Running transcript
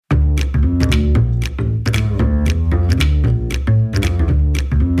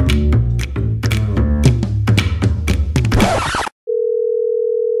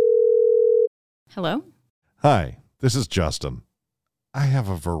Hi, this is Justin. I have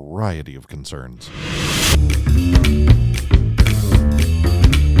a variety of concerns.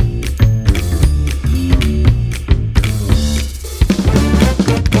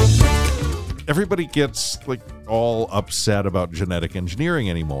 Everybody gets all upset about genetic engineering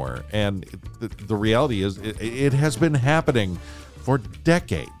anymore, and the reality is it has been happening for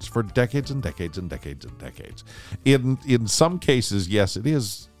decades and decades and decades and decades. In some cases, yes, it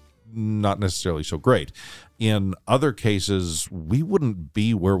is not necessarily so great. In other cases, we wouldn't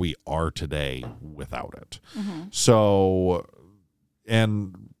be where we are today without it. Mm-hmm. So,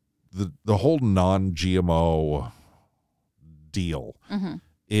 and the whole non-GMO deal mm-hmm.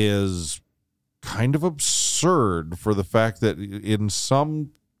 is kind of absurd for the fact that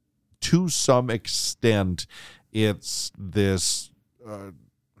to some extent, it's this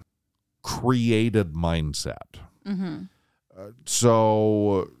created mindset. Mm-hmm.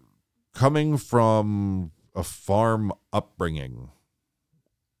 So coming from a farm upbringing,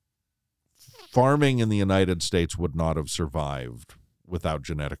 farming in the United States would not have survived without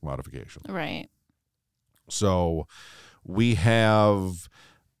genetic modification. Right. So we have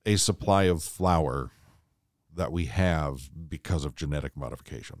a supply of flour that we have because of genetic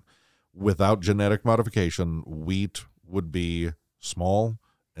modification. Without genetic modification, wheat would be small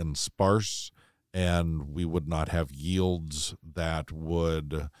and sparse, and we would not have yields that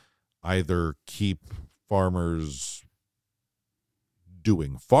would either keep farmers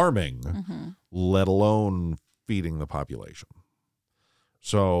doing farming, mm-hmm. let alone feeding the population.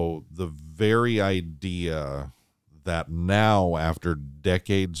 So the very idea that now, after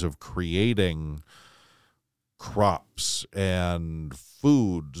decades of creating crops and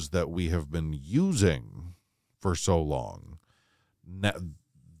foods that we have been using for so long,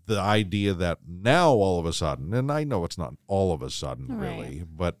 the idea that now all of a sudden, and I know it's not all of a sudden really, right.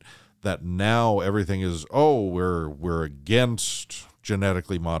 but that now everything is, we're against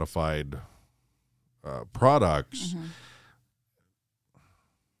genetically modified products.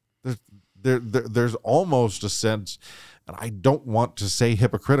 Mm-hmm. There's almost a sense, and I don't want to say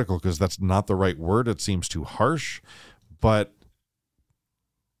hypocritical because that's not the right word. It seems too harsh, but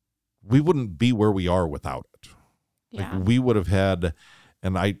we wouldn't be where we are without it. Yeah. Like we would have had,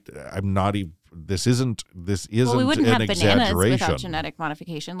 and I'm not even. This isn't we wouldn't an have exaggeration. Bananas without genetic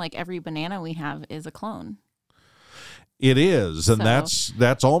modification. Like every banana we have is a clone. It is, and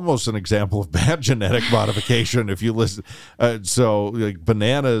that's almost an example of bad genetic modification. If you listen, so like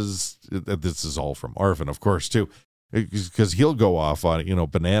bananas, this is all from Arvin, of course, too, because he'll go off on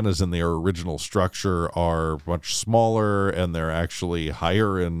bananas in their original structure are much smaller and they're actually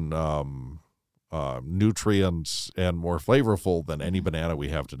higher in nutrients and more flavorful than any banana we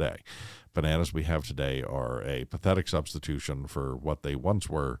have today. Bananas we have today are a pathetic substitution for what they once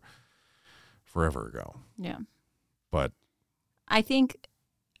were forever ago. Yeah. But I think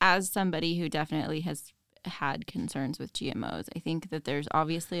as somebody who definitely has had concerns with GMOs, I think that there's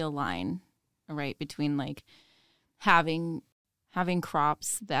obviously a line, right, between like having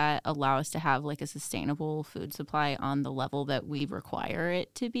crops that allow us to have like a sustainable food supply on the level that we require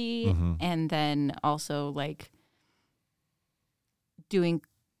it to be, mm-hmm. and then also like doing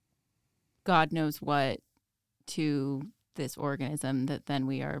God knows what to this organism that then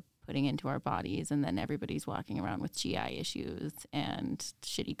we are putting into our bodies, and then everybody's walking around with GI issues and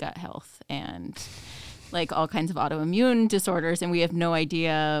shitty gut health and like all kinds of autoimmune disorders, and we have no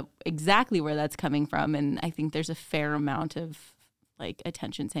idea exactly where that's coming from. And I think there's a fair amount of like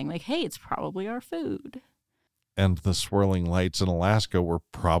attention saying like, hey, it's probably our food. And the swirling lights in Alaska were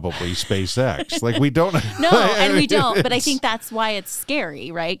probably SpaceX. Like we don't No, and we don't. But I think that's why it's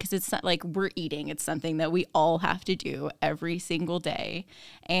scary, right? Because it's not like we're eating. It's something that we all have to do every single day.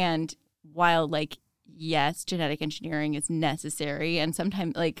 And while like, yes, genetic engineering is necessary and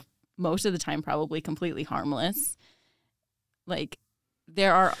sometimes like most of the time probably completely harmless, like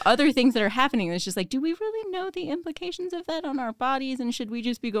there are other things that are happening that's just like, do we really know the implications of that on our bodies? And should we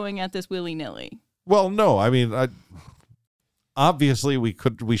just be going at this willy-nilly? Well, no, I mean, obviously we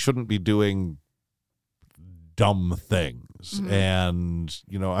shouldn't be doing dumb things. Mm-hmm. And,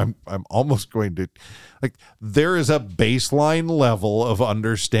 I'm almost going to like, there is a baseline level of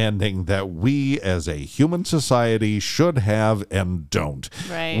understanding that we as a human society should have and don't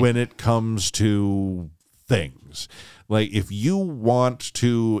when it comes to things. Like if you want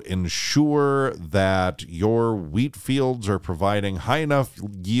to ensure that your wheat fields are providing high enough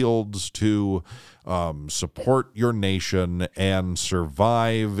yields to support your nation and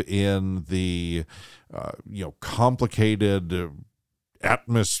survive in the complicated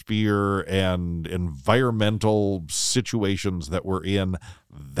atmosphere and environmental situations that we're in,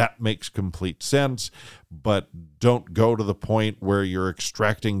 that makes complete sense. But don't go to the point where you're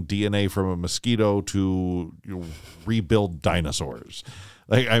extracting DNA from a mosquito to rebuild dinosaurs.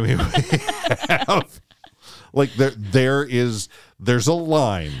 Like, I mean, there's a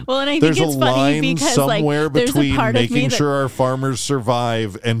line. Well, and I think there's it's a funny line because somewhere between making that, sure our farmers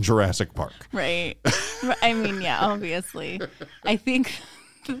survive and Jurassic Park. Right. I mean, yeah, obviously. I think,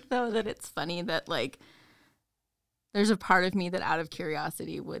 though, that it's funny that, like, there's a part of me that out of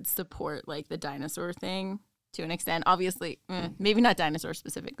curiosity would support, like, the dinosaur thing to an extent. Obviously, maybe not dinosaurs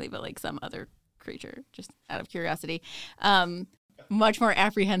specifically, but, like, some other creature, just out of curiosity. Much more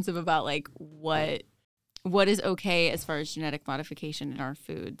apprehensive about, like, what is okay as far as genetic modification in our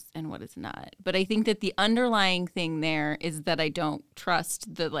foods and what is not. But I think that the underlying thing there is that I don't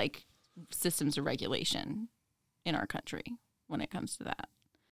trust the, like, systems of regulation in our country when it comes to that.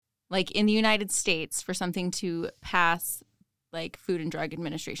 Like, in the United States, for something to pass, like, Food and Drug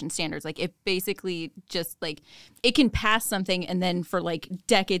Administration standards, like, it basically just, like, it can pass something and then for, like,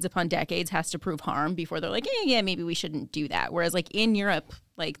 decades upon decades has to prove harm before they're like, yeah, maybe we shouldn't do that. Whereas, like, in Europe,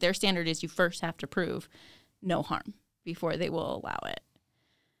 like, their standard is you first have to prove no harm before they will allow it.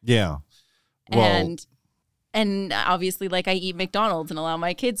 Yeah. Well, and obviously, like, I eat McDonald's and allow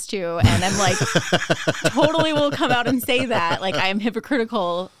my kids to, and I'm like, totally will come out and say that. Like, I'm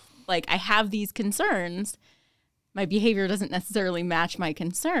hypocritical. Like, I have these concerns. My behavior doesn't necessarily match my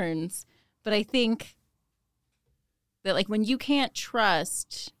concerns. But I think that, like, when you can't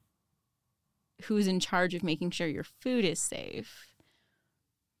trust who's in charge of making sure your food is safe,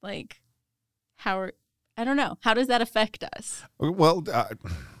 like, I don't know. How does that affect us? Well,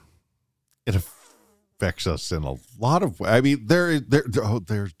 it affects us in a lot of ways. I mean, there's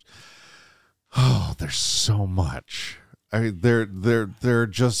so much. I mean, they're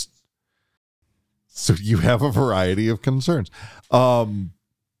just, so you have a variety of concerns. And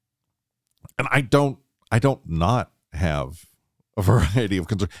I don't not have a variety of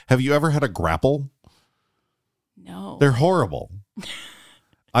concerns. Have you ever had a grapple? No. They're horrible.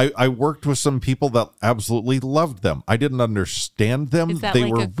 I worked with some people that absolutely loved them. I didn't understand them. Is that they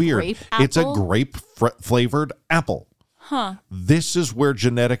like were a weird. grape apple? It's a grape flavored apple. Huh. This is where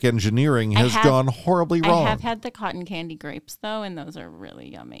genetic engineering has gone horribly wrong. I have had the cotton candy grapes, though, and those are really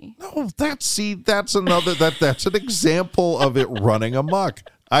yummy. No, that's another that's an example of it running amok.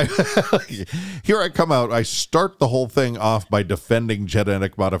 Here I come out. I start the whole thing off by defending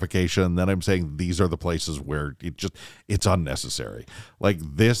genetic modification, and then I'm saying these are the places where it's unnecessary. Like,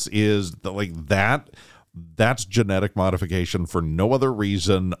 this is that's genetic modification for no other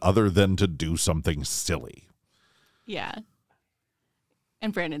reason other than to do something silly. Yeah.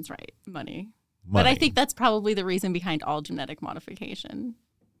 And Brandon's right. Money. But I think that's probably the reason behind all genetic modification.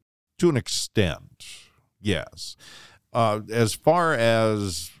 To an extent, yes. As far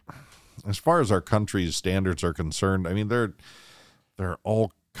as our country's standards are concerned, I mean, there are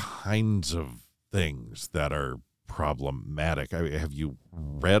all kinds of things that are problematic. I mean, have you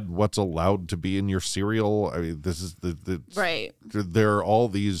read what's allowed to be in your cereal? I mean, this is the right. There are all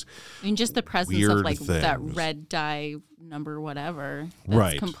these. I mean, just the presence of, like, things. that red dye number, whatever. That's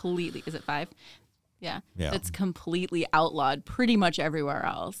right. Completely. Is it 5? Yeah. That's completely outlawed pretty much everywhere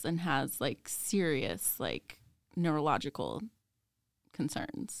else and has, like, serious, like, neurological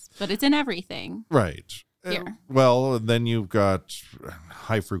concerns. But it's in everything. Right. Here. Well, then you've got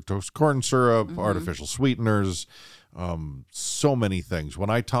high fructose corn syrup, artificial sweeteners, so many things. When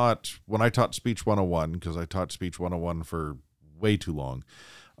I taught Speech 101, because I taught Speech 101 for way too long,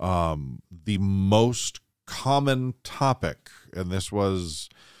 the most common topic, and this was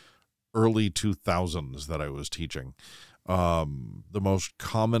early 2000s that I was teaching, the most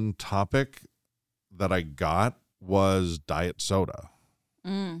common topic that I got was diet soda.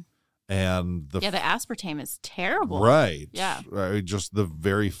 And the aspartame is terrible. Right. Yeah. Just the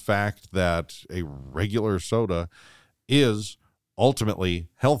very fact that a regular soda is ultimately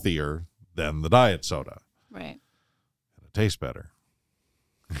healthier than the diet soda. Right. And it tastes better.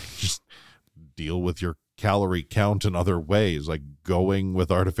 Just deal with your calorie count in other ways. Like, going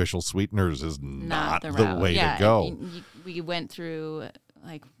with artificial sweeteners is not the way to go. We went through,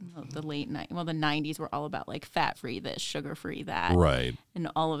 like, the late the 90s were all about, like, fat-free this, sugar-free that. Right. And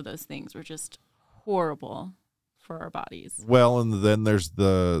all of those things were just horrible for our bodies. Well, and then there's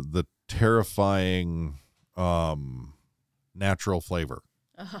the terrifying natural flavor.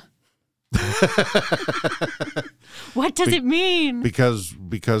 What does it mean?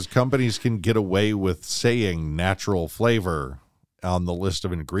 Because companies can get away with saying natural flavor on the list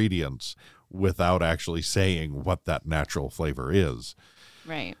of ingredients without actually saying what that natural flavor is.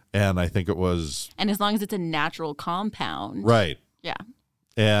 Right. And I think it was... And as long as it's a natural compound. Right. Yeah.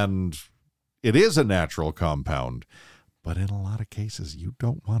 And it is a natural compound, but in a lot of cases, you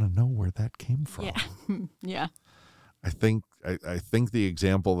don't want to know where that came from. Yeah. Yeah. I think the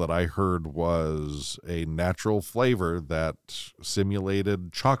example that I heard was a natural flavor that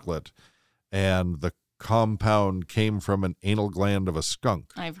simulated chocolate, and the compound came from an anal gland of a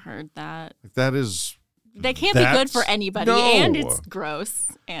skunk. I've heard that. That can't be good for anybody, no. and it's gross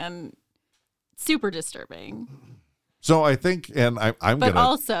and super disturbing. So I think, and I'm but gonna...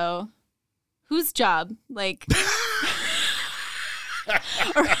 also, whose job? Like...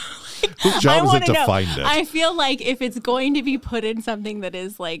 Whose job is it to find it? I feel like if it's going to be put in something that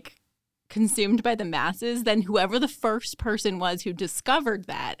is like consumed by the masses, then whoever the first person was who discovered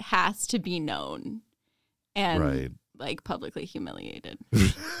that has to be known and like publicly humiliated.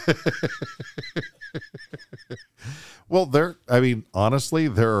 Well, honestly,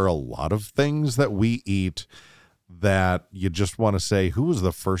 there are a lot of things that we eat that you just want to say, who was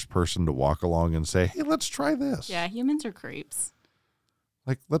the first person to walk along and say, hey, let's try this? Yeah, humans are creeps.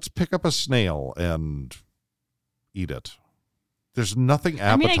 Like, let's pick up a snail and eat it. There's nothing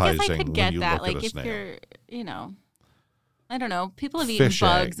appetizing. I guess I could get that. Like, if you're, I don't know. People have eaten bugs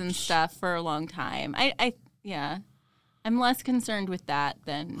eggs and stuff for a long time. I'm less concerned with that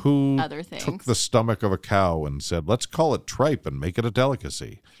than other things. Who took the stomach of a cow and said, let's call it tripe and make it a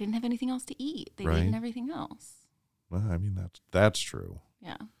delicacy? They didn't have anything else to eat. They'd eaten everything else. Well, I mean, that's true.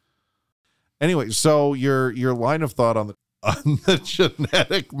 Yeah. Anyway, so your line of thought on the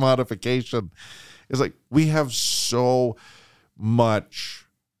genetic modification is like, we have so much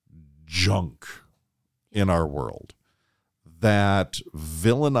junk in our world that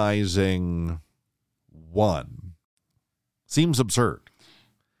villainizing one seems absurd.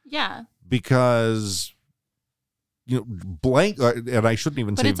 Yeah. Because, blank, and I shouldn't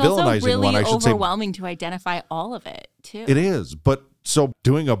even say villainizing one. But it's also really I should overwhelming to identify all of it, too. It is, but so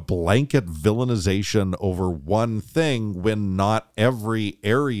doing a blanket villainization over one thing when not every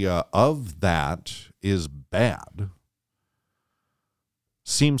area of that is bad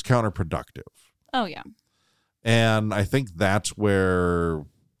seems counterproductive. Oh, yeah. And I think that's where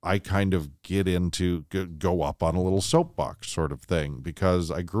I kind of get into go up on a little soapbox sort of thing, because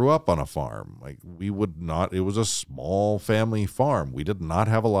I grew up on a farm. Like, it was a small family farm. We did not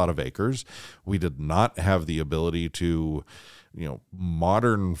have a lot of acres. We did not have the ability to,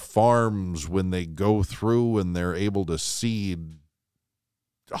 modern farms, when they go through and they're able to seed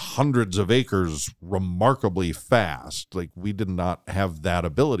hundreds of acres remarkably fast. Like, we did not have that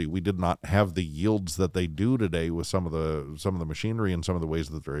ability. We did not have the yields that they do today with some of the machinery and some of the ways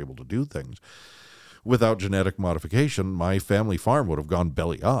that they're able to do things. Without genetic modification, my family farm would have gone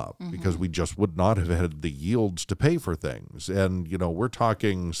belly up because we just would not have had the yields to pay for things. And, we're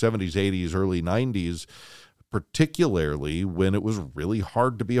talking 70s, 80s, early 90s, particularly when it was really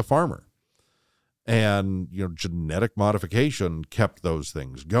hard to be a farmer. And, genetic modification kept those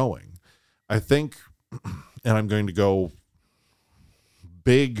things going. I think, and I'm going to go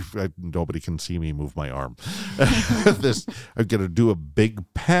big, nobody can see me move my arm. I'm going to do a big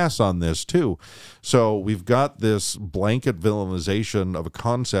pass on this too. So we've got this blanket villainization of a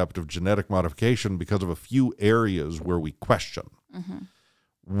concept of genetic modification because of a few areas where we question.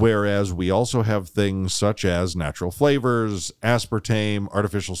 Whereas we also have things such as natural flavors, aspartame,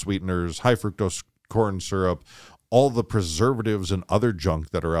 artificial sweeteners, high fructose corn syrup, all the preservatives and other junk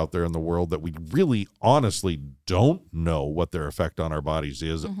that are out there in the world that we really honestly don't know what their effect on our bodies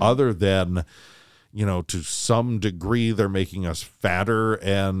is, other than, to some degree they're making us fatter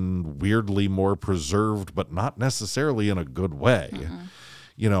and weirdly more preserved, but not necessarily in a good way.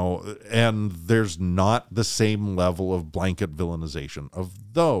 And there's not the same level of blanket villainization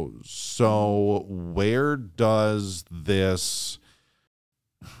of those. So where does this...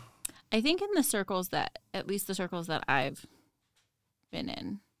 I think in the circles that, at least the circles that I've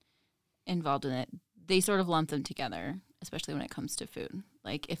been involved in it, they sort of lump them together, especially when it comes to food.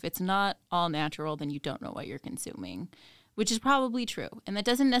 Like, if it's not all natural, then you don't know what you're consuming, which is probably true. And that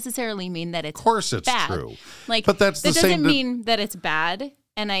doesn't necessarily mean that it's bad. Of course it's true. Like, but that doesn't mean that it's bad.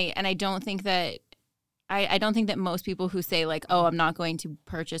 And I don't think that I don't think that most people who say, like, oh, I'm not going to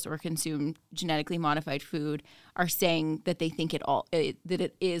purchase or consume genetically modified food are saying that they think that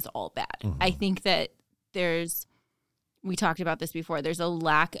it is all bad. I think that we talked about this before, there's a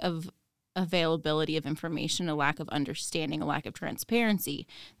lack of availability of information, a lack of understanding, a lack of transparency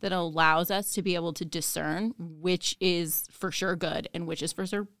that allows us to be able to discern which is for sure good and which is for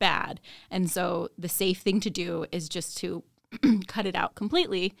sure bad. And so the safe thing to do is just to cut it out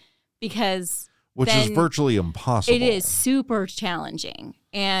completely, because which is virtually impossible. It is super challenging.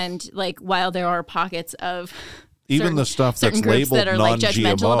 And like, while there are pockets of even the stuff that's labeled that are like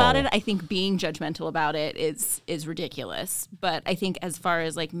judgmental about it, non-GMO. I think being judgmental about it is ridiculous. But I think as far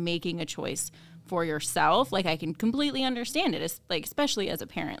as like making a choice for yourself, like I can completely understand it. It's like, especially as a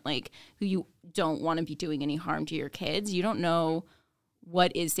parent, like who you don't want to be doing any harm to your kids. You don't know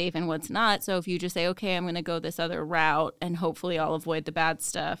what is safe and what's not. So if you just say, okay, I'm going to go this other route and hopefully I'll avoid the bad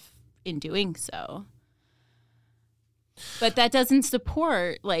stuff in doing so. But that doesn't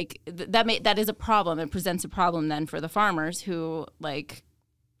support, like, that is a problem. It presents a problem then for the farmers who, like,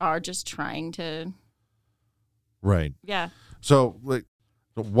 are just trying to. Right. Yeah. So, like,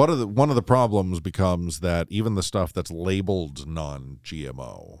 one of the problems becomes that even the stuff that's labeled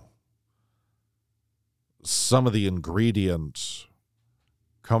non-GMO, some of the ingredients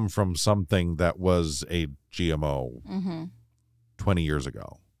come from something that was a GMO 20 years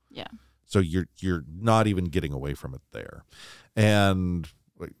ago. Yeah. So you're not even getting away from it there. And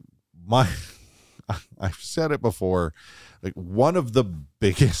like I've said it before, like one of the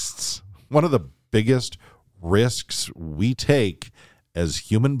biggest risks we take as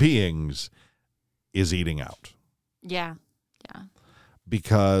human beings is eating out. Yeah. Yeah.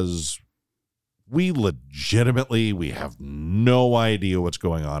 Because we have no idea what's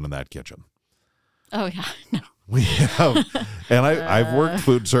going on in that kitchen. Oh yeah. No. We have, and I've worked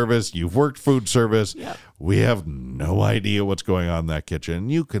food service. You've worked food service. Yep. We have no idea what's going on in that kitchen.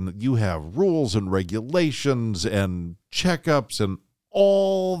 You have rules and regulations and checkups and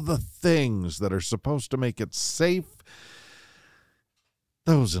all the things that are supposed to make it safe.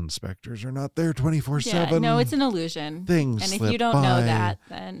 Those inspectors are not there 24/7. Yeah, no, it's an illusion. Things and if slip you don't by. know that,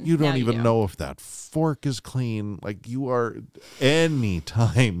 then You don't now even you do. know if that fork is clean. Like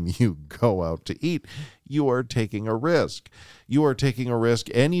anytime you go out to eat, you are taking a risk. You are taking a risk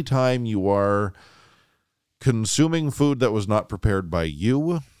anytime you are consuming food that was not prepared by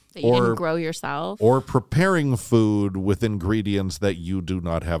you. That you didn't grow yourself. Or preparing food with ingredients that you do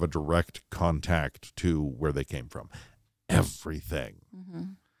not have a direct contact to where they came from. Everything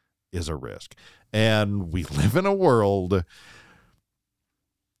is a risk. And we live in a world,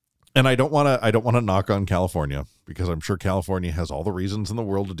 and I don't want to knock on California, because I'm sure California has all the reasons in the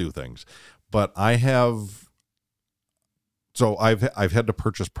world to do things. But I've had to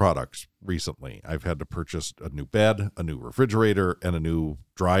purchase products recently. I've had to purchase a new bed, a new refrigerator, and a new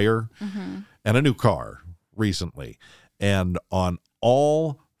dryer, and a new car recently. And on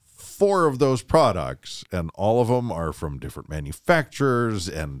all 4 of those products, and all of them are from different manufacturers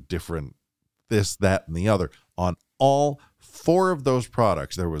and different this, that, and the other. On all 4 of those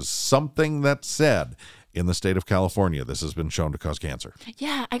products, there was something that said, in the state of California, this has been shown to cause cancer.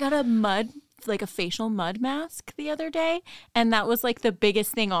 Yeah, I got a facial mud mask the other day, and that was like the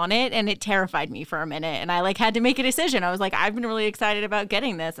biggest thing on it, and it terrified me for a minute, and I like had to make a decision. I was like, I've been really excited about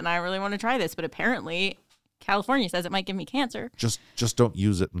getting this, and I really want to try this, but apparently California says it might give me cancer. Just don't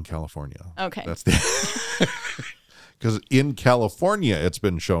use it in California. Okay. That's the because in California it's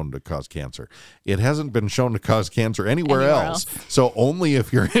been shown to cause cancer. It hasn't been shown to cause cancer anywhere else. So only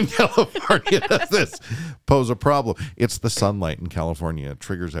if you're in California does this pose a problem. It's the sunlight in California. It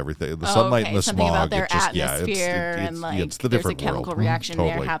triggers everything. The sunlight and the Something smog. about their it's atmosphere and like it's the there's a different chemical world. reaction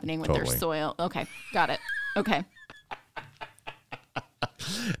Totally, there happening with their soil. Okay, got it. Okay.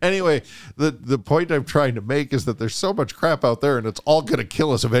 Anyway, the point I'm trying to make is that there's so much crap out there, and it's all going to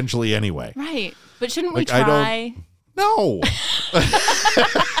kill us eventually anyway. Right. But shouldn't we Like, try? No.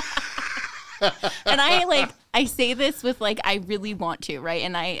 And I say this with like, I really want to, right?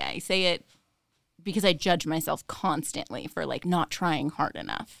 And I say it because I judge myself constantly for like not trying hard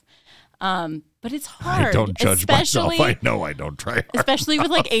enough. But it's hard. I don't judge myself. I know I don't try hard especially enough.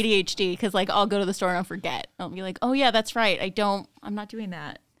 with like ADHD, because like I'll go to the store and I'll forget. I'll be like, oh yeah, that's right. I'm not doing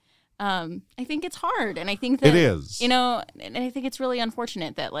that. I think it's hard, and I think that it is. and I think it's really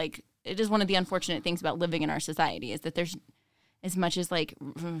unfortunate that like it is one of the unfortunate things about living in our society is that there's, as much as like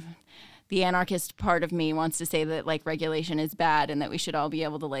the anarchist part of me wants to say that like regulation is bad and that we should all be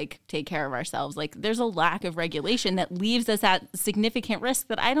able to like take care of ourselves, like there's a lack of regulation that leaves us at significant risk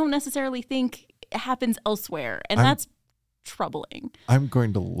that I don't necessarily think happens elsewhere, and that's troubling. I'm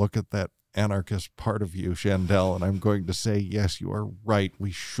going to look at that anarchist part of you, Shandell, and I'm going to say, yes, you are right.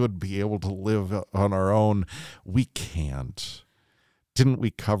 We should be able to live on our own. We can't. Didn't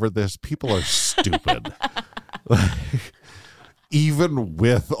we cover this? People are stupid. Even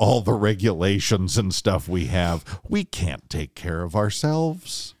with all the regulations and stuff we have, we can't take care of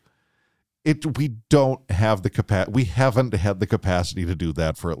ourselves. We don't have the capacity. We haven't had the capacity to do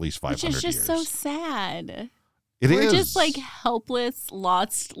that for at least 500 years. Which is just so sad. We're just like helpless,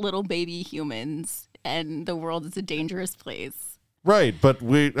 lost little baby humans, and the world is a dangerous place. Right, but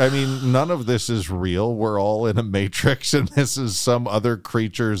none of this is real. We're all in a matrix, and this is some other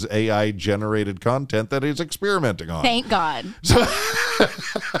creature's AI-generated content that he's experimenting on. Thank God.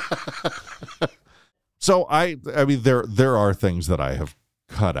 So there are things that I have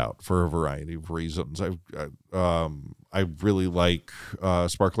cut out for a variety of reasons. I really like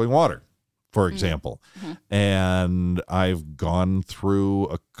sparkling water, for example. Mm-hmm. And I've gone through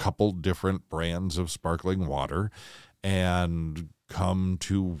a couple different brands of sparkling water and come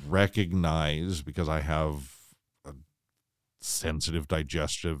to recognize, because I have a sensitive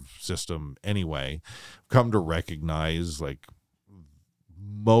digestive system anyway, come to recognize like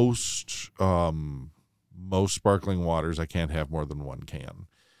most sparkling waters, I can't have more than one can.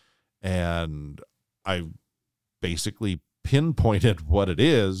 And I basically pinpointed what it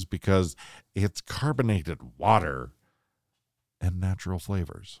is because it's carbonated water and natural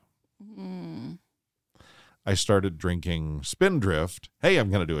flavors. Mm. I started drinking Spindrift. Hey, I'm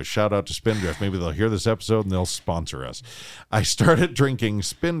going to do a shout out to Spindrift. Maybe they'll hear this episode and they'll sponsor us. I started drinking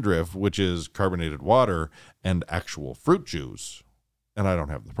Spindrift, which is carbonated water and actual fruit juice, and I don't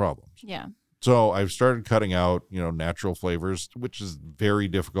have the problems. Yeah. So I've started cutting out, natural flavors, which is very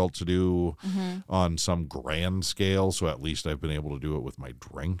difficult to do on some grand scale. So at least I've been able to do it with my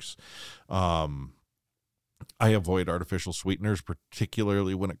drinks. I avoid artificial sweeteners,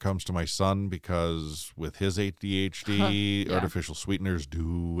 particularly when it comes to my son, because with his ADHD, artificial sweeteners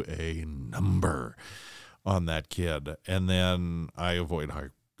do a number on that kid. And then I avoid high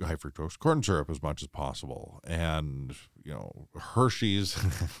fructose corn syrup as much as possible. And, Hershey's,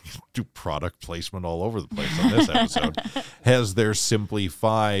 do product placement all over the place on this episode, has their Simply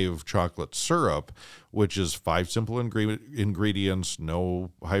 5 chocolate syrup, which is 5 simple ingredients,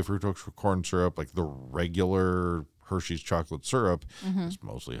 no high fructose corn syrup, like the regular Hershey's chocolate syrup is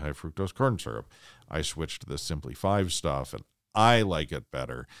mostly high fructose corn syrup. I switched to the Simply 5 stuff, and I like it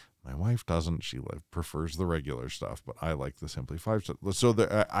better. My wife doesn't. She prefers the regular stuff, but I like the Simply 5 stuff.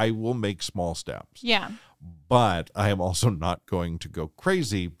 So I will make small steps. Yeah. But I am also not going to go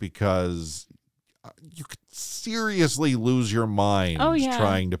crazy, because you could seriously lose your mind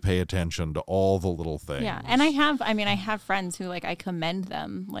trying to pay attention to all the little things. Yeah. And I have friends who, I commend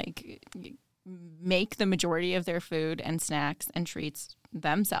them, make the majority of their food and snacks and treats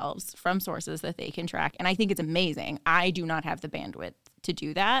themselves from sources that they can track. And I think it's amazing. I do not have the bandwidth to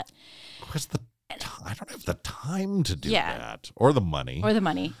do that. I don't have the time to do that, or the money.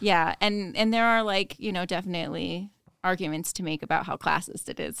 Yeah. And there are definitely arguments to make about how classist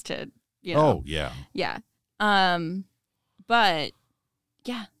it is to, Oh yeah. Yeah. But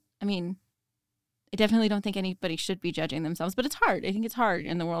yeah, I definitely don't think anybody should be judging themselves, but it's hard. I think it's hard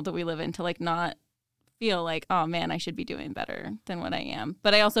in the world that we live in to not feel like, oh man, I should be doing better than what I am.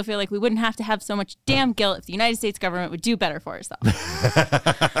 But I also feel like we wouldn't have to have so much damn guilt if the United States government would do better for itself.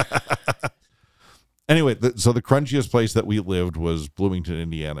 Anyway, so the crunchiest place that we lived was Bloomington,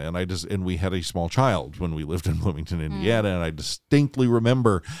 Indiana, and we had a small child when we lived in Bloomington, Indiana, and I distinctly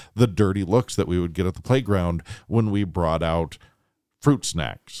remember the dirty looks that we would get at the playground when we brought out fruit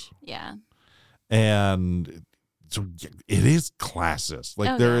snacks. Yeah. And so it is classist.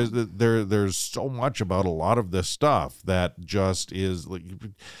 There's so much about a lot of this stuff that just is like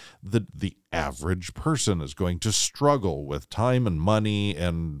the average person is going to struggle with time and money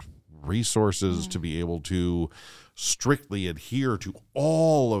and resources to be able to strictly adhere to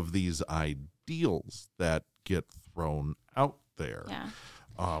all of these ideals that get thrown out there. Yeah.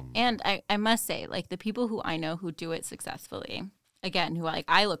 And I must say, the people who I know who do it successfully, again, who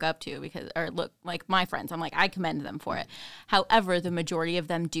I look up to my friends, I commend them for it. However, the majority of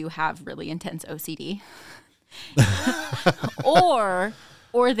them do have really intense OCD.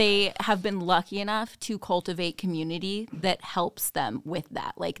 Or they have been lucky enough to cultivate community that helps them with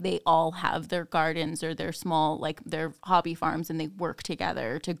that. They all have their gardens or their small, their hobby farms, and they work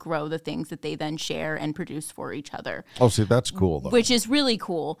together to grow the things that they then share and produce for each other. Oh, see, that's cool, though. Which is really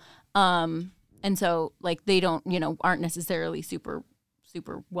cool. And so, they don't, aren't necessarily super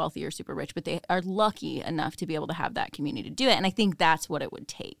wealthy or super rich, but they are lucky enough to be able to have that community to do it. And I think that's what it would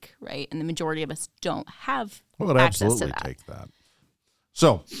take, right? And the majority of us don't have access to that. Take that.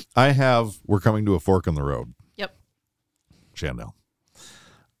 So we're coming to a fork in the road. Yep. Chandel,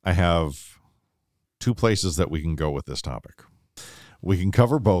 I have 2 places that we can go with this topic. We can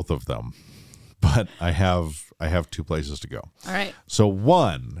cover both of them, but I have 2 places to go. All right. So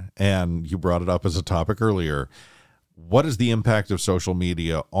one, and you brought it up as a topic earlier, what is the impact of social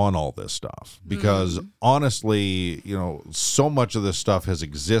media on all this stuff? Because honestly, so much of this stuff has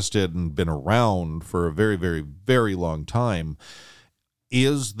existed and been around for a very, very, very long time.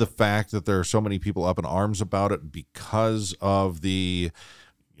 Is the fact that there are so many people up in arms about it because of the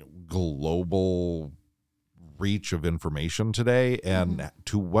global reach of information today, and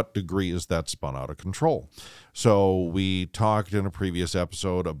to what degree is that spun out of control? So we talked in a previous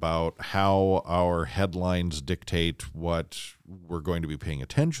episode about how our headlines dictate what we're going to be paying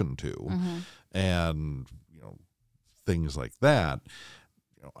attention to, and things like that.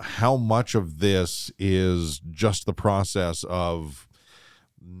 How much of this is just the process of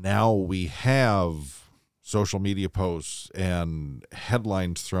now we have social media posts and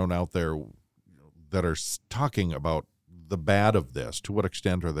headlines thrown out there that are talking about the bad of this? To what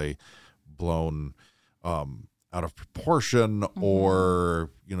extent are they blown out of proportion, or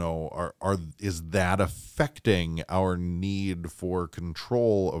is that affecting our need for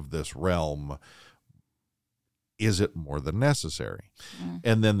control of this realm? Is it more than necessary?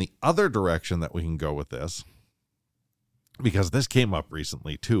 And then the other direction that we can go with this, because this came up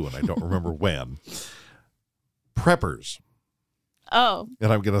recently too, and I don't remember when, preppers. Oh.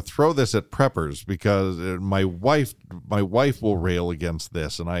 And I'm going to throw this at preppers because my wife will rail against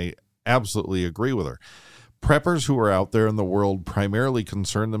this, and I absolutely agree with her. Preppers who are out there in the world primarily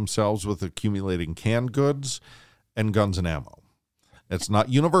concern themselves with accumulating canned goods and guns and ammo. It's not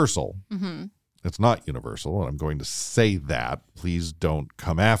universal. It's not universal, and I'm going to say that. Please don't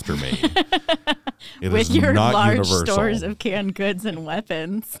come after me. It with is your not large universal. stores of canned goods and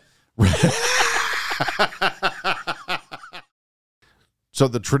weapons. So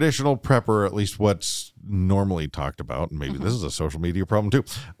the traditional prepper, at least what's normally talked about, and maybe this is a social media problem too,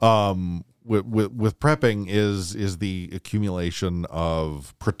 with prepping is the accumulation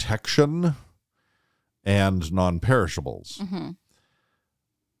of protection and non-perishables.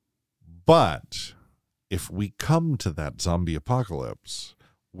 But if we come to that zombie apocalypse,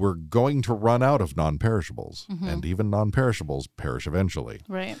 we're going to run out of non-perishables, and even non-perishables perish eventually.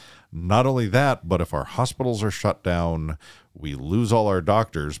 Right. Not only that, but if our hospitals are shut down, we lose all our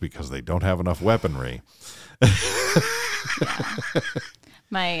doctors because they don't have enough weaponry.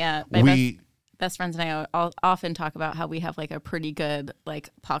 My best friends and I often talk about how we have like a pretty good like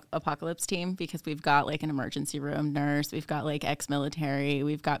apocalypse team, because we've got like an emergency room nurse, we've got like ex-military,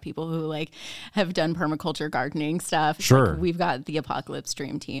 we've got people who like have done permaculture gardening stuff. Sure. Like, we've got the apocalypse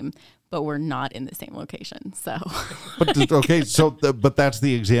dream team, but we're not in the same location. So, but okay, but that's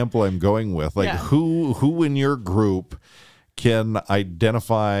the example I'm going with. Like, who in your group can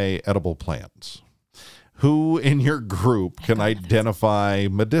identify edible plants? Who in your group can identify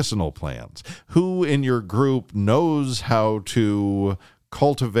medicinal plants? Who in your group knows how to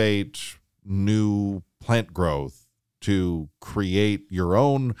cultivate new plant growth to create your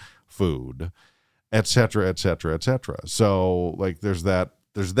own food, et cetera, et cetera, et cetera? So, like, there's that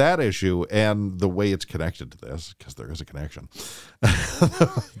issue, and the way it's connected to this, because there is a connection.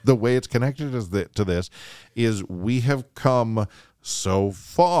 The way it's connected to this is we have come so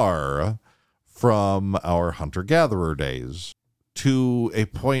far from our hunter-gatherer days to a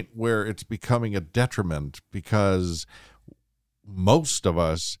point where it's becoming a detriment, because most of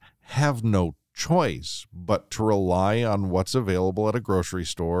us have no choice but to rely on what's available at a grocery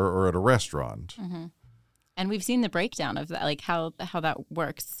store or at a restaurant. And we've seen the breakdown of that, like how that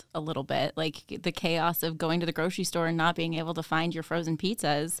works a little bit, like the chaos of going to the grocery store and not being able to find your frozen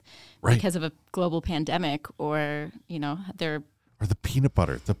pizzas because of a global pandemic, or or the peanut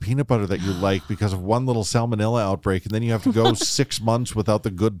butter that you like because of one little salmonella outbreak, and then you have to go 6 months without the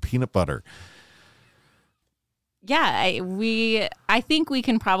good peanut butter. Yeah, I think we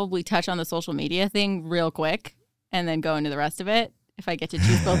can probably touch on the social media thing real quick and then go into the rest of it if I get to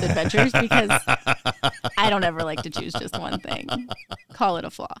choose both adventures, because I don't ever like to choose just one thing. Call it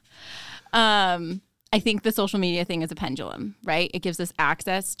a flaw. I think the social media thing is a pendulum, right? It gives us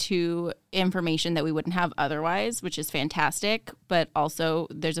access to information that we wouldn't have otherwise, which is fantastic. But also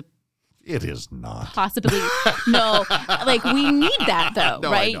it is not. Possibly. No, like we need that though, no,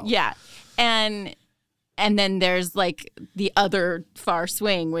 right? Yeah. And then there's like the other far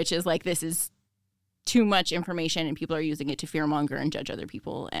swing, which is like, this is too much information and people are using it to fearmonger and judge other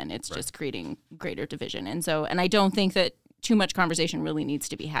people. And it's just creating greater division. And I don't think that too much conversation really needs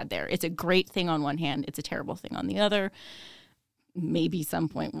to be had there. It's a great thing on one hand. It's a terrible thing on the other. Maybe some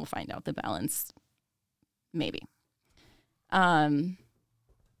point we'll find out the balance. Maybe.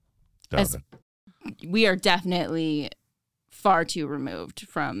 We are definitely far too removed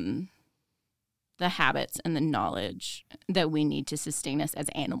from the habits and the knowledge that we need to sustain us as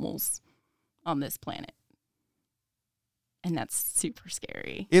animals on this planet. And that's super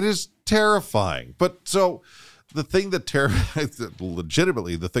scary. It is terrifying. But so the thing that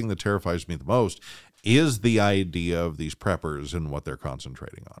legitimately, the thing that terrifies me the most is the idea of these preppers and what they're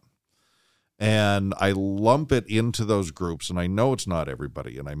concentrating on. And I lump it into those groups, and I know it's not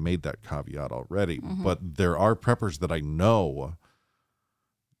everybody, and I made that caveat already, but there are preppers that I know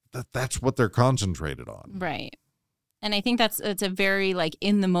that that's what they're concentrated on. Right. And I think it's a very like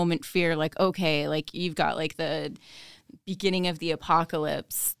in the moment fear, like, okay, like you've got like the beginning of the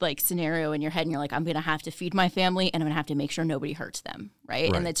apocalypse like scenario in your head, and you're like, I'm going to have to feed my family and I'm going to have to make sure nobody hurts them.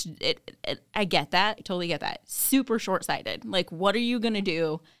 Right. And I get that. I totally get that. Super short-sighted. Like, what are you going to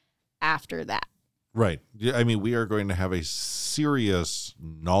do after that? Right. I mean, we are going to have a serious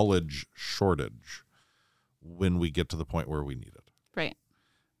knowledge shortage when we get to the point where we need it. Right.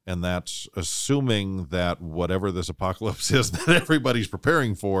 And that's assuming that whatever this apocalypse is that everybody's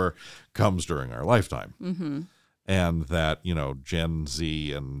preparing for comes during our lifetime. Mm-hmm. And that, you know, Gen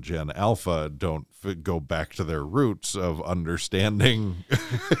Z and Gen Alpha don't go back to their roots of understanding,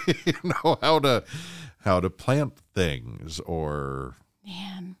 you know, how to plant things or...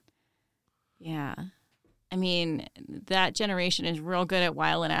 Man. Yeah. I mean, that generation is real good at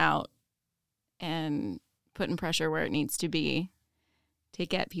whiling out and putting pressure where it needs to be to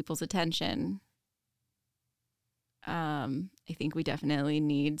get people's attention. I think we definitely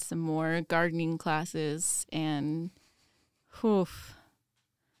need some more gardening classes and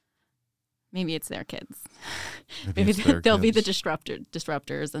maybe it's their kids. Maybe they'll be the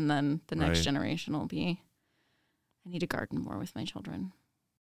disruptors, and then the next generation will be, I need to garden more with my children.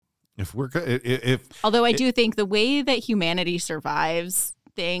 Although I do think the way that humanity survives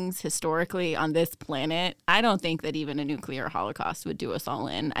things historically on this planet, I don't think that even a nuclear holocaust would do us all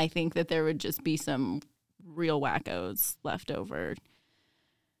in. I think that there would just be some real wackos left over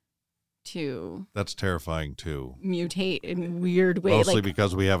to... That's terrifying too. Mutate in weird ways. Mostly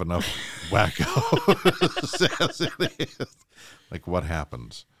because we have enough wackos as it is. Like, what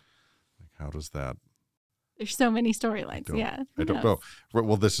happens? Like, how does that... There's so many storylines. I don't know.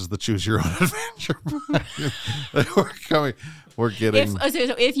 Well, this is the choose your own adventure. We're getting...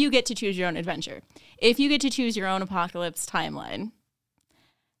 So if you get to choose your own adventure, if you get to choose your own apocalypse timeline,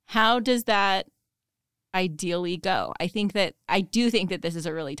 how does that ideally go? I do think that this is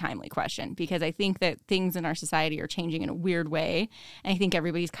a really timely question, because I think that things in our society are changing in a weird way. And I think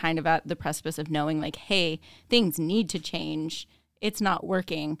everybody's kind of at the precipice of knowing, like, hey, things need to change. It's not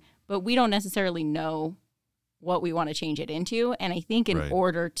working, but we don't necessarily know what we want to change it into. And I think in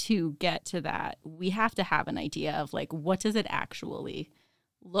order to get to that, we have to have an idea of, like, what does it actually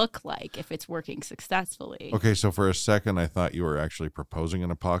look like if it's working successfully. Okay, so for a second, I thought you were actually proposing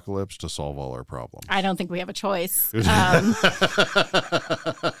an apocalypse to solve all our problems. I don't think we have a choice.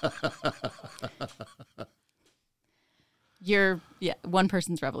 One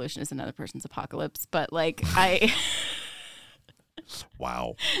person's revolution is another person's apocalypse, but like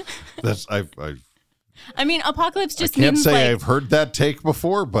wow, that's I mean, apocalypse just means... I can't means, say like, I've heard that take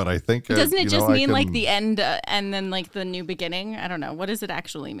before, but I think... Doesn't it just mean like the end and then like the new beginning? I don't know. What does it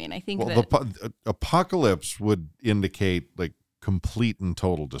actually mean? I think the apocalypse would indicate like complete and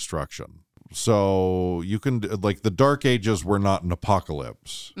total destruction. So you can, like, the Dark Ages were not an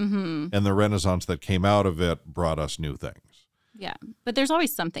apocalypse. Mm-hmm. And the Renaissance that came out of it brought us new things. Yeah. But there's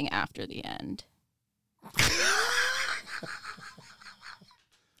always something after the end.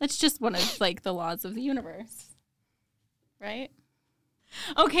 It's just one of, like, the laws of the universe, right?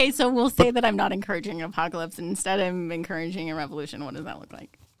 Okay, so we'll say that I'm not encouraging an apocalypse, and instead I'm encouraging a revolution. What does that look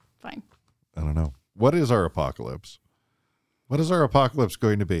like? Fine. I don't know. What is our apocalypse? What is our apocalypse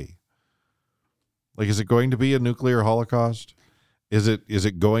going to be? Like, is it going to be a nuclear holocaust? Is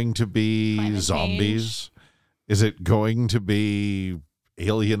it going to be climate zombies? Change? Is it going to be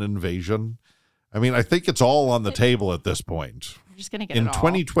alien invasion? I mean, I think it's all on the table at this point. Just gonna get in it all.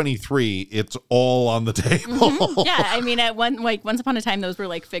 2023, it's all on the table. Mm-hmm. Yeah, I mean, once upon a time, those were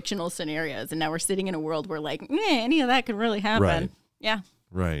like fictional scenarios, and now we're sitting in a world where like any of that could really happen. Right. Yeah,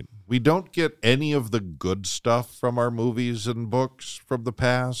 right. We don't get any of the good stuff from our movies and books from the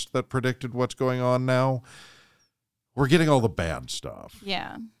past that predicted what's going on now. We're getting all the bad stuff.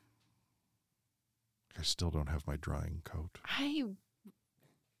 Yeah. I still don't have my drying coat. I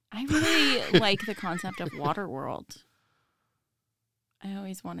really like the concept of Waterworld. I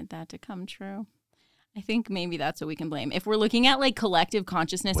always wanted that to come true. I think maybe that's what we can blame. If we're looking at like collective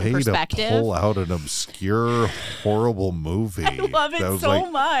consciousness and perspective. To pull out an obscure, horrible movie. I love it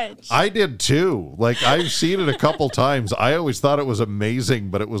so much. I did too. Like, I've seen it a couple times. I always thought it was amazing,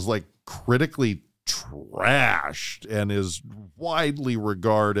 but it was like critically trashed and is widely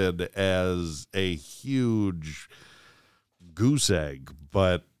regarded as a huge goose egg,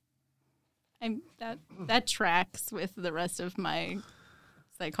 but that tracks with the rest of my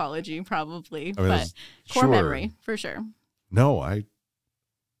psychology, probably, I mean, but core sure. memory for sure. No, I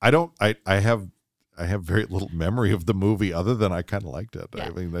don't. I have very little memory of the movie other than I kind of liked it. Yeah.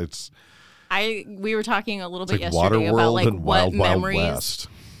 I mean, we were talking a little bit like yesterday about like and what Wild memories. Wild West.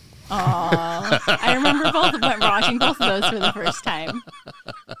 I remember watching both of those for the first time.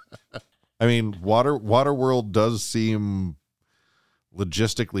 I mean, Waterworld does seem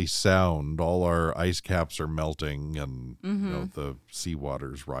logistically sound. All our ice caps are melting, and the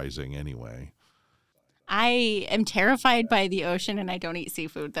seawater's rising anyway. I am terrified by the ocean, and I don't eat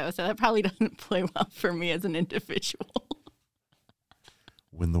seafood though, so that probably doesn't play well for me as an individual.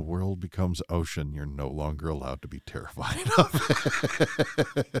 When the world becomes ocean, you're no longer allowed to be terrified of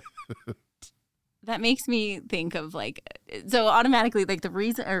it. That makes me think of so automatically the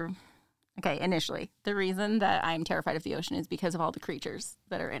reason, initially, the reason that I'm terrified of the ocean is because of all the creatures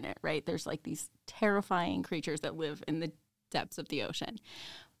that are in it, right? There's these terrifying creatures that live in the depths of the ocean.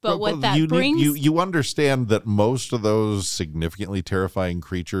 But what that brings... You understand that most of those significantly terrifying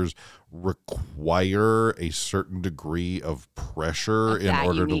creatures require a certain degree of pressure in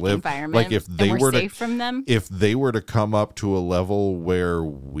order to live. Like if they were safe from them. If they were to come up to a level where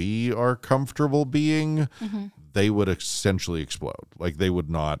we are comfortable being, they would essentially explode. Like they would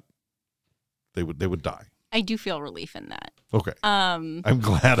not. They would die. I do feel relief in that. Okay. I'm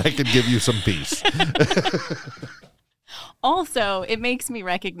glad I could give you some peace. Also, it makes me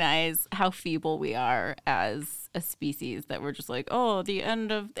recognize how feeble we are as a species, that we're just the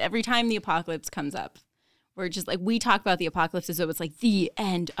end of every time the apocalypse comes up. We're just we talk about the apocalypse as though it's the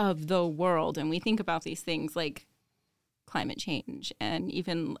end of the world. And we think about these things like climate change and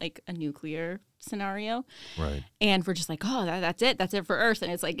even a nuclear scenario. Right. And we're just that's it. That's it for Earth.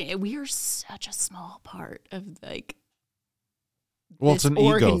 And it's we are such a small part of it's an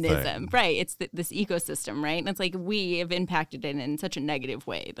organism, ego thing. Right? It's this ecosystem, right? And it's we have impacted it in such a negative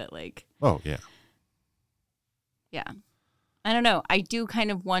way that oh yeah, yeah. I don't know. I do kind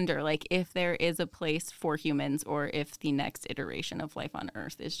of wonder if there is a place for humans, or if the next iteration of life on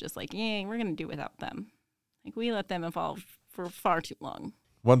Earth is just we're gonna do without them. We let them evolve for far too long.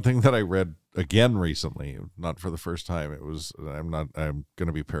 One thing that I read again recently, not for the first time, it was I'm going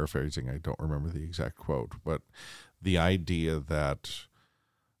to be paraphrasing. I don't remember the exact quote, but the idea that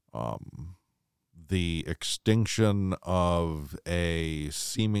the extinction of a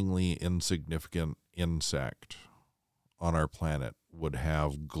seemingly insignificant insect on our planet would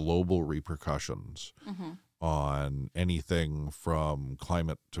have global repercussions on anything from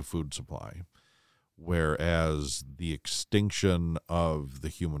climate to food supply. Whereas the extinction of the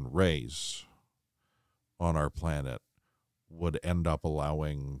human race on our planet would end up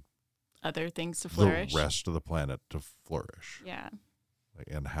allowing other things to flourish, the rest of the planet to flourish. Yeah.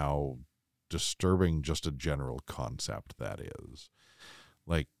 And how disturbing just a general concept that is.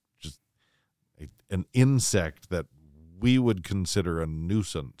 Just an insect that we would consider a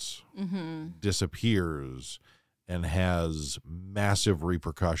nuisance disappears and has massive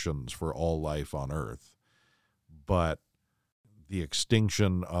repercussions for all life on Earth. But the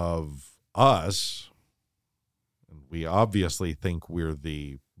extinction of us, and we obviously think we're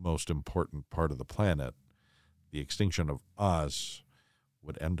the most important part of the planet, the extinction of us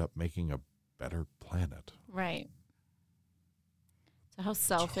would end up making a better planet. Right. So how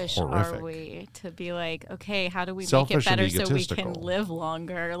selfish horrific. Are we to be okay, how do we Selfish make it better and so we can egotistical. live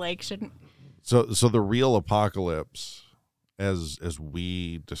longer? Shouldn't... So the real apocalypse, as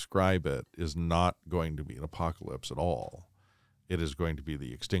we describe it, is not going to be an apocalypse at all. It is going to be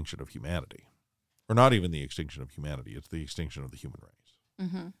the extinction of humanity. Or not even the extinction of humanity. It's the extinction of the human race.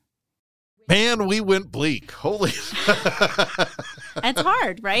 Man, we went bleak. Holy. It's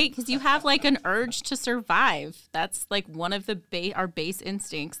hard, right? Because you have an urge to survive. That's one of our base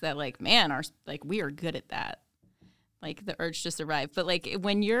instincts that we are good at that. The urge to survive. But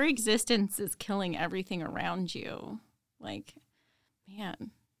when your existence is killing everything around you, man,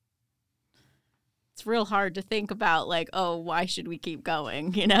 it's real hard to think about why should we keep going,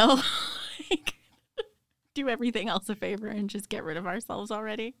 do everything else a favor and just get rid of ourselves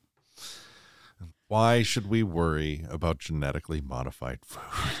already. Why should we worry about genetically modified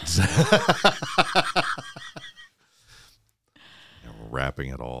foods? We're wrapping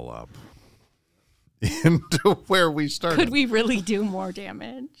it all up into where we started. Could we really do more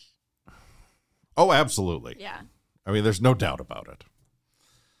damage? Oh, absolutely. Yeah. I mean, there's no doubt about it.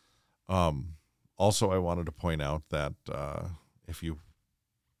 Also, I wanted to point out that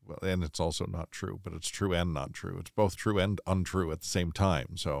and it's also not true, but it's true and not true. It's both true and untrue at the same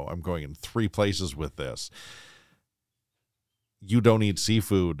time. So I'm going in 3 places with this. you don't eat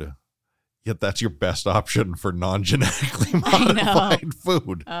seafood, yet that's your best option for non-genetically modified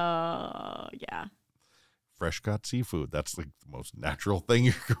food. Oh, yeah. Fresh caught seafood. That's like the most natural thing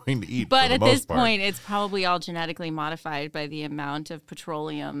you're going to eat. But at this point, it's probably all genetically modified by the amount of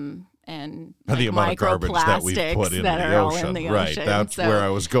petroleum and the amount of garbage that we put in the ocean. Right. That's where I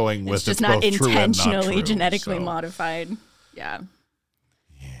was going with it's just not intentionally genetically modified. Yeah.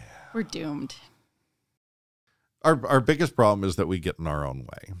 We're doomed. Our biggest problem is that we get in our own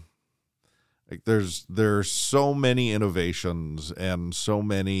way. Like there's so many innovations and so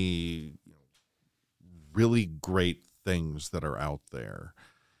many really great things that are out there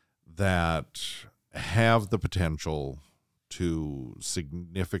that have the potential to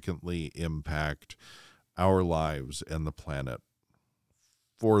significantly impact our lives and the planet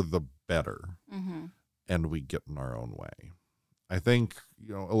for the better. Mm-hmm. And we get in our own way. I think,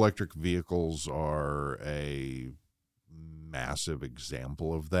 electric vehicles are a massive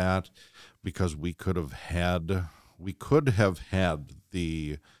example of that, because we could have had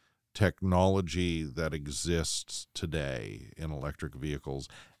the technology that exists today in electric vehicles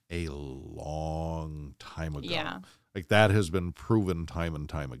a long time ago. Yeah. Like that has been proven time and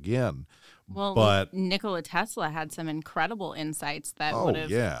time again. Well, but Nikola Tesla had some incredible insights that would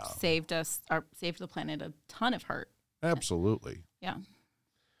have saved us or saved the planet a ton of hurt. Absolutely. Yeah.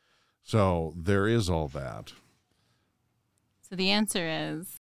 So there is all that. So the answer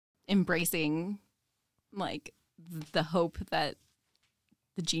is embracing the hope that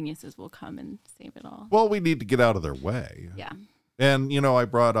the geniuses will come and save it all. Well, we need to get out of their way. Yeah. And, I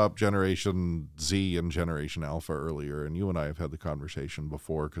brought up Generation Z and Generation Alpha earlier, and you and I have had the conversation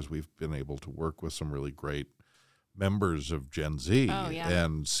before because we've been able to work with some really great members of Gen Z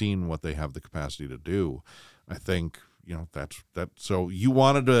and seen what they have the capacity to do. I think, that's that. So you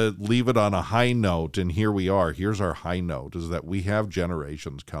wanted to leave it on a high note, and here we are. Here's our high note, is that we have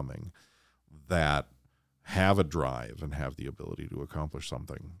generations coming that have a drive and have the ability to accomplish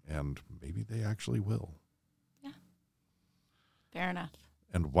something, and maybe they actually will. Yeah. Fair enough.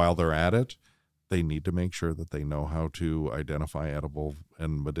 And while they're at it, they need to make sure that they know how to identify edible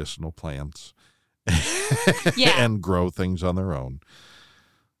and medicinal plants and grow things on their own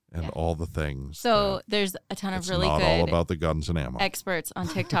and all the things. So there's a ton of really good... It's not all about the guns and ammo. ...experts on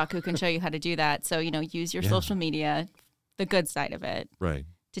TikTok who can show you how to do that. So, use your social media, the good side of it, right,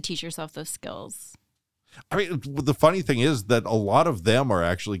 to teach yourself those skills. I mean, the funny thing is that a lot of them are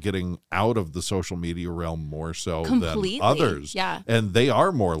actually getting out of the social media realm more so than others. Yeah. And they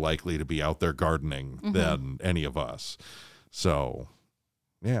are more likely to be out there gardening than any of us. So,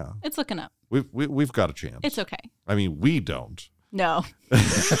 yeah. It's looking up. We've got a chance. It's okay. I mean, we don't. No.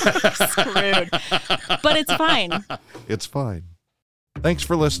 Screwed. But it's fine. It's fine. Thanks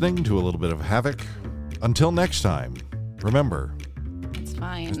for listening to a little bit of Havoc. Until next time, remember. It's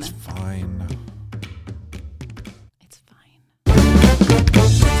fine. It's fine.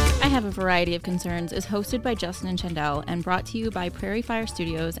 I Have a Variety of Concerns is hosted by Justin and Chandel and brought to you by Prairie Fire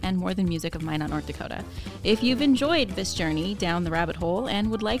Studios and More Than Music of Minot, North Dakota. If you've enjoyed this journey down the rabbit hole and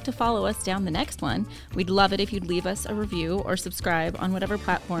would like to follow us down the next one, we'd love it if you'd leave us a review or subscribe on whatever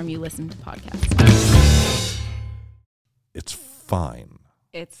platform you listen to podcasts. It's fine.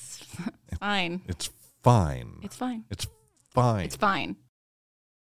 It's fine. It's fine. It's fine. It's fine. It's fine.